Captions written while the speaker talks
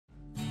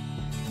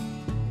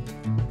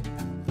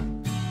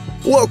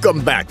Welcome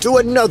back to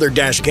another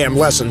Dashcam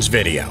Lessons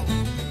video.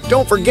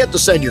 Don't forget to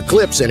send your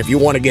clips in if you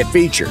want to get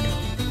featured.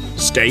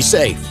 Stay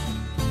safe.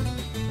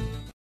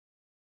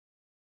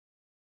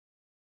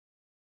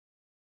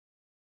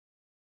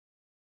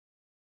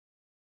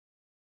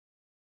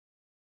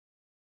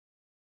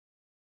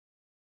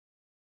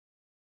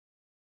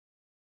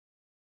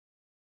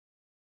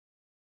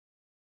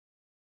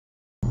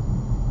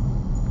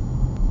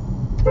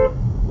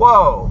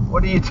 Whoa,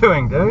 what are you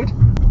doing, dude?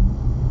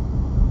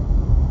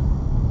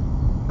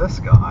 This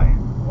guy,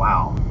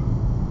 wow.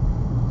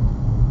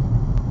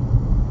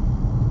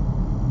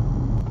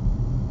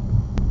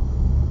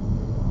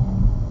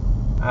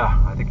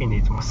 I think he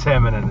needs more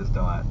salmon in his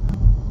diet.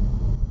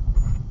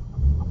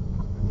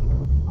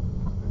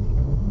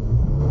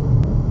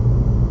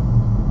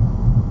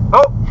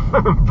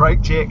 Oh,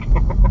 brake check.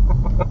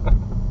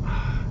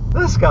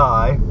 This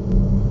guy.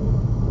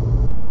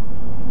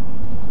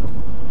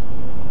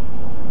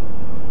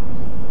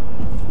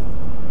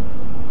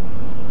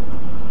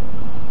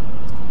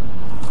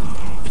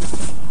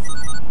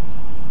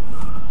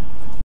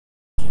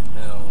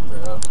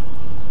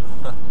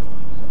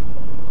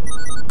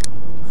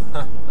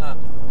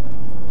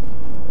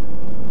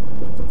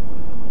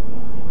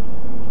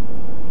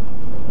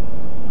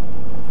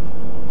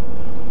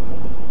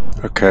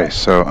 Okay,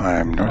 so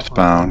I'm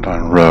northbound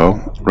on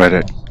Row, right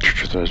at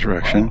Church of the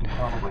Resurrection.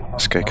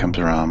 This guy comes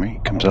around me,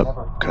 comes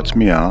up, cuts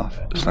me off,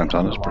 slams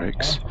on his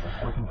brakes.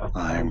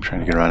 I'm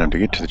trying to get around him to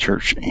get to the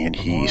church, and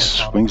he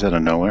swings out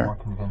of nowhere.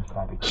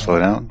 Slow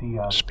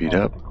down, speed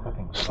up,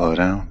 slow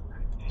down,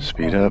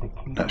 speed up.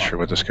 Not sure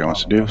what this guy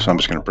wants to do, so I'm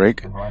just going to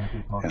brake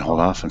and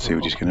hold off and see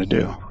what he's going to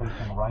do.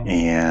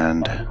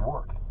 And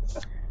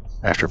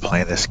after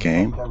playing this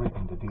game,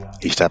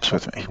 he stops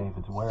with me.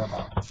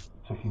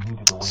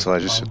 So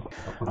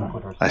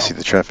I see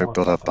the traffic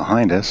build up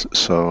behind us,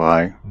 so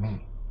I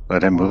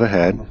let him move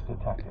ahead,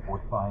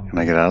 and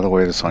I get out of the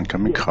way of this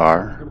oncoming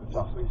car,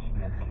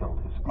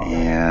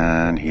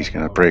 and he's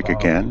going to brake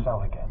again,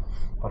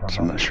 so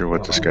I'm not sure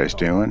what this guy's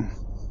doing,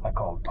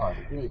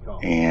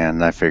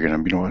 and I figured, you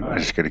know what, I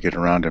just got to get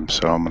around him,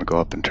 so I'm going to go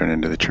up and turn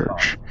into the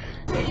church.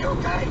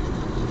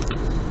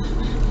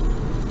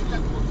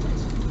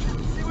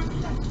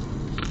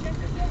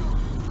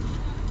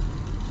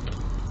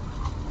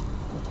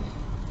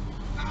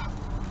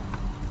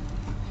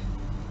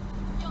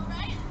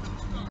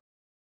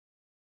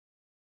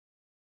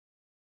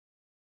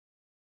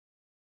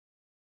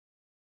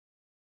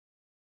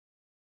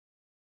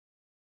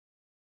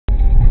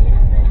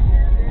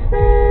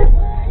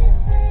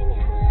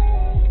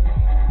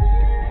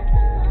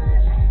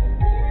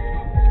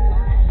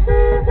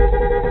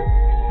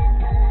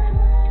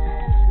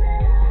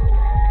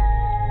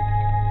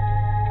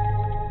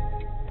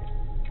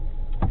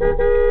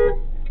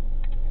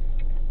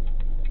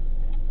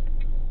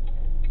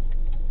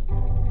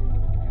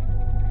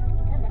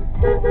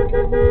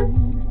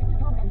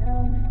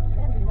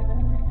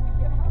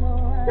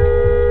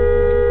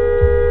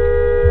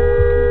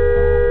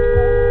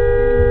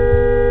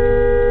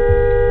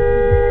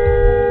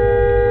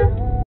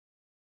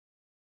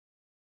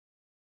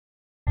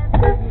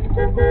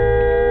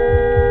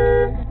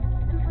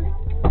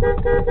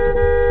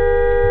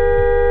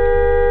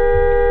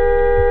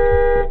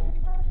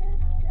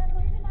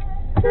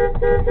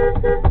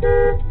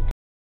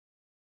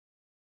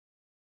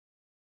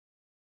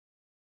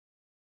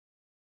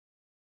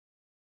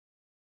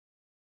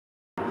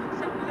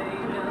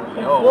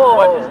 Yo, Whoa.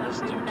 what is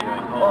this dude doing?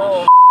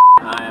 Holy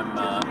I am,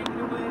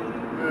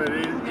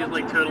 He's just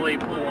like totally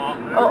pull off.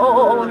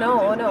 Oh,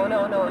 no.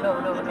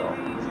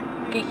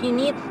 Okay, he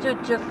needs to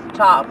just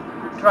stop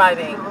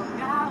driving.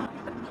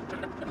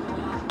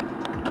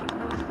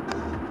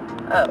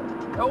 oh,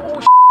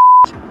 Goes.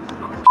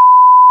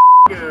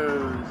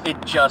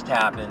 it just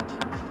happened.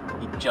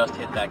 He just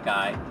hit that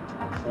guy.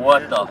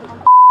 What the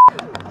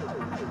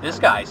This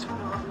guy's...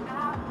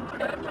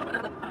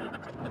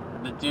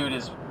 The dude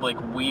is, like,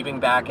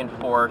 weaving back and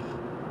forth.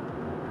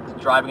 He's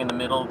driving in the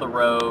middle of the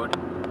road.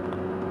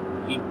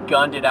 He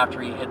gunned it after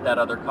he hit that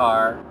other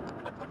car.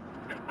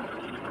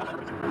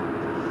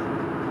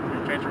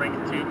 Transferring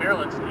to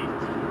Maryland State.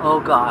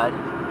 Oh, God.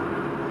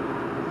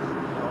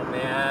 Oh,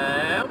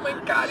 man. Oh, my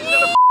God. He's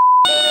gonna...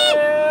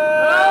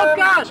 Oh,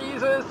 God.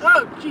 Jesus.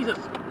 Oh, Jesus.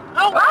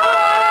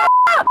 Oh!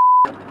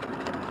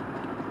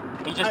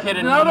 He just hit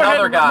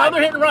another guy.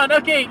 Another hit and run.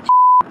 Okay.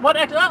 What?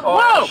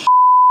 Oh, whoa!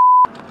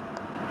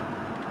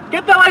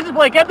 Get that license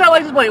plate. Get that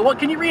license plate. What?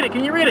 Can you read it?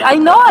 Can you read it? I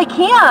know I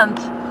can't.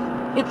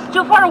 It's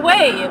too far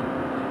away.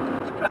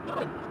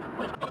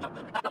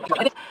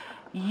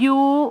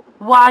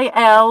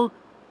 UYL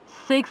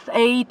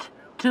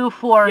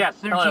 6824, yes,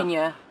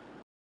 Virginia. Hello.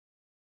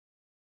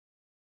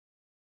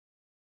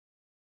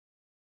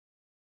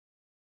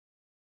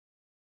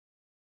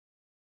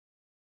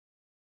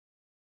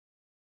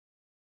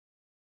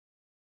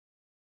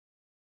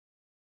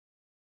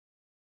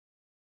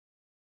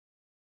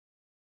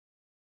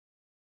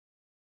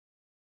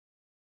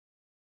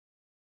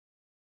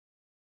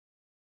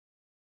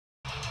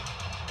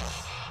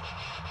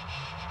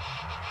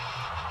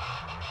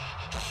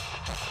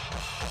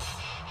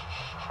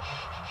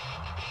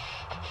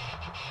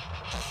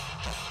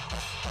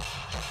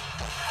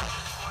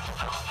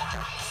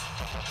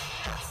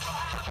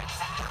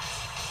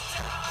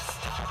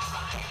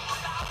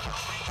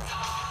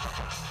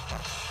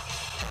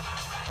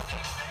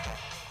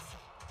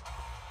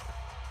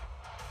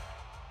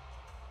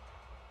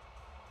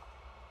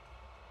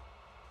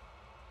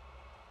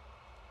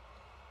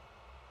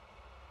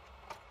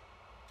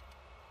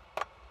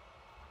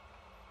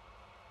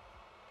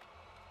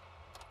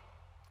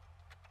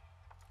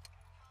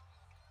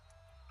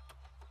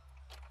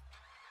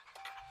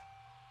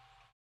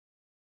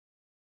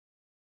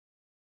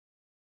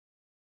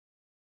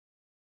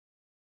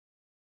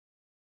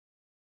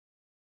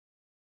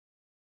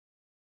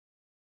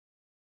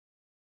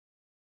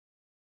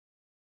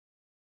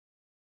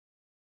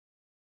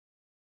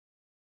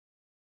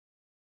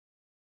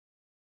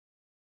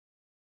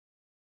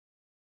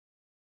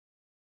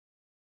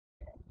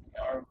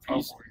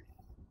 An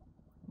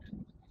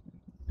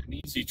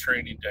easy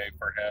training day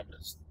for him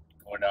is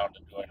going out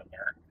and doing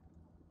American.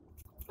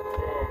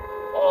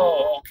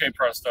 Oh, okay,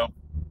 Presto.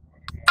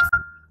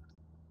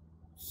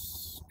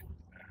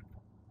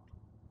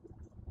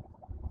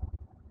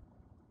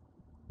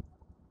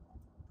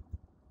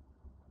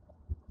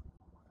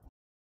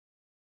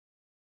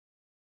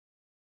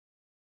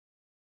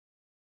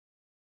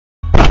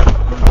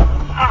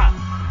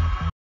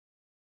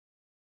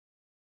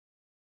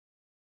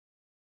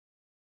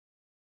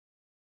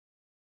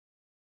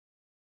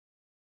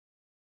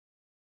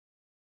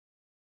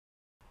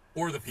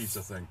 Or the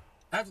pizza thing.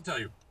 I have to tell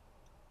you,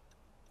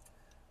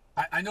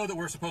 I know that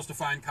we're supposed to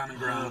find common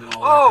ground and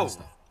all that kind of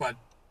stuff, but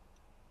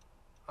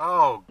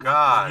oh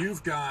God, when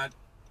you've got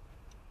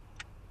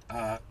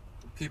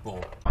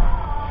people.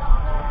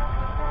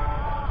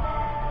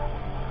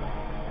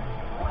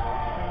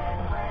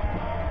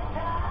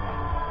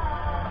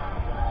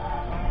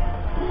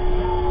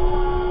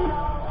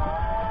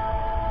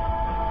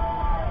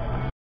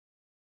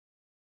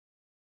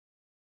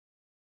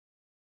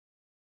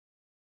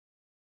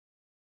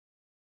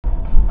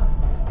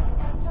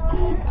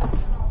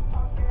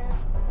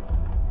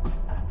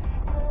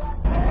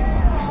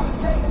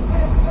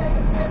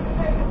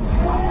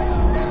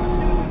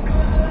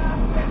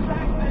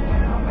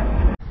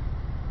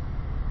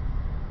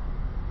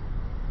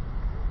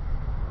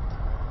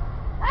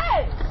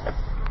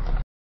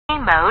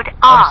 Mode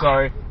off. I'm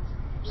sorry.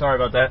 Sorry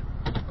about that.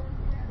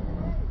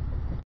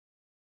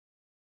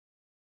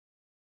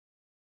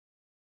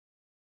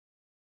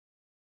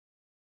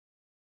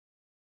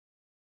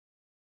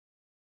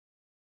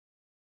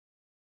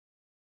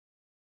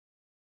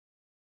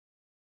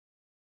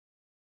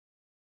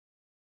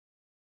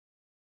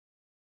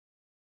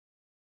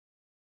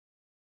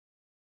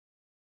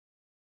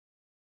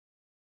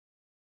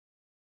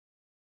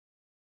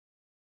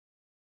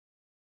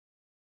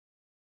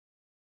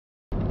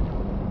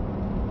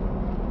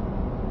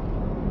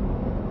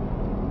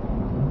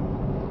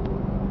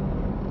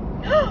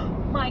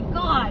 My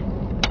God.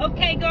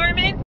 Okay,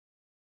 Gorman.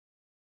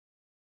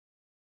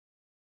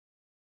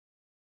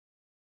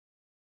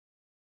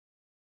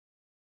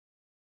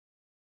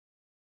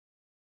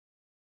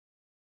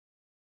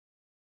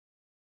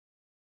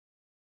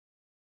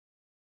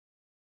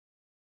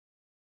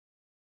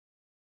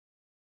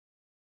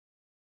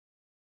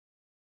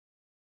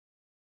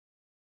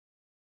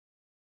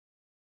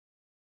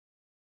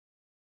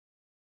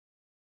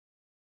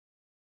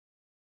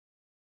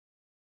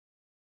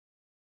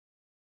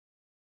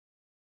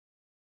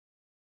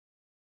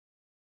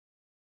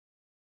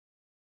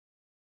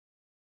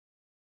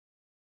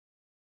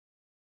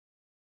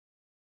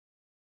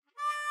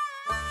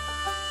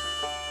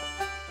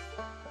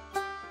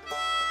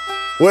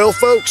 Well,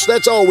 folks,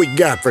 that's all we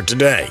got for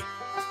today.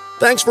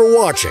 Thanks for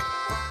watching.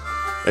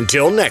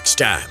 Until next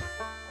time.